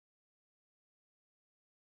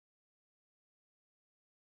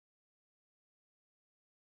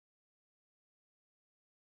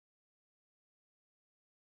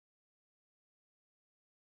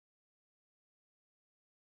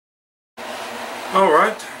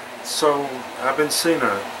Alright, so I've been seeing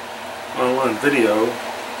a online video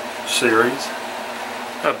series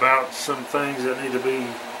about some things that need to be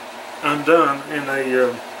undone in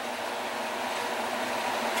a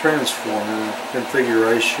transformer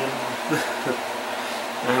configuration.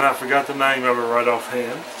 And I forgot the name of it right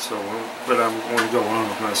offhand, so but I'm going to go on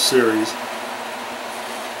with my series,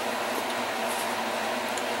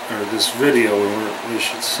 or this video we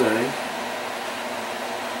should say,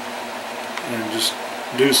 and just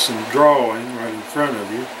do some drawing right in front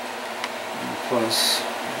of you, and plus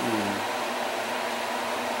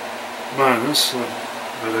minus, but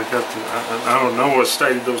I don't know what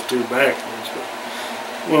stated those two backwards,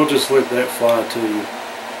 but we'll just let that fly to you.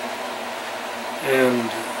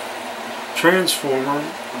 And transformer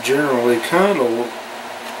generally kind of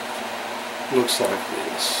looks like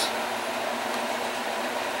this.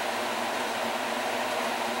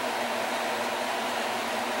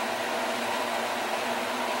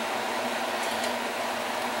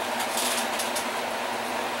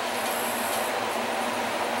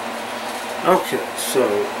 Okay, so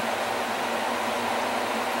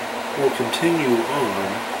we'll continue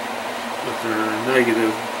on with our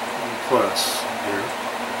negative and plus here.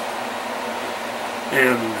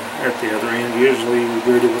 And at the other end, usually we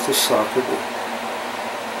grid it with a socket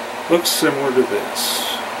that looks similar to this.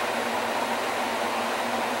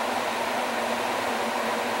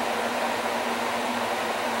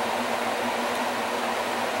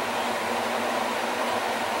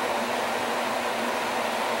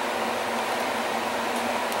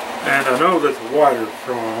 And I know that the wider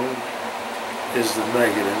prong is the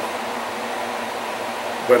negative,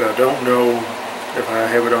 but I don't know if I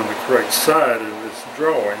have it on the correct side of this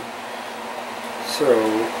drawing, so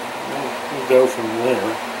we'll go from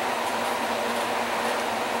there.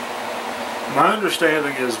 My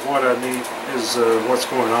understanding is what I need is what's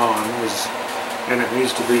going on is, and it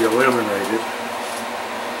needs to be eliminated,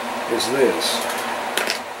 is this.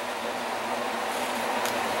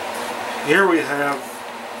 Here we have,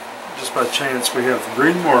 just by chance, we have the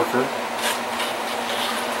green marker,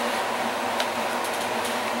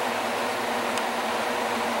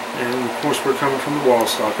 and of course we're coming from the wall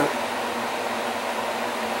socket,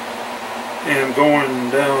 and going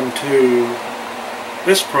down to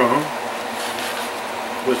this prong,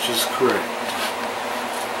 which is correct.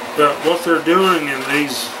 But what they're doing in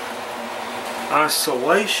these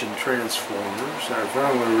isolation transformers, I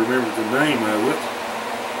finally remembered the name of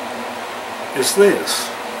it, is this.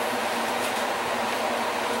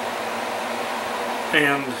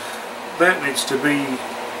 And that needs to be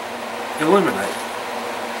eliminated.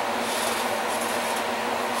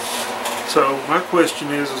 So my question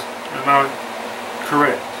is, am I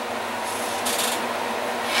correct?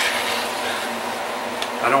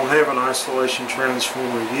 I don't have an isolation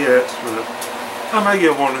transformer yet, but I may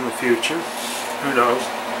get one in the future. Who knows?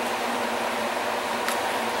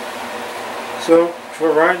 So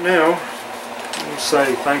for right now, I'll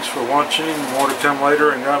say thanks for watching, more to come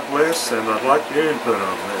later, and God bless, and I'd like your input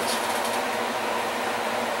on this.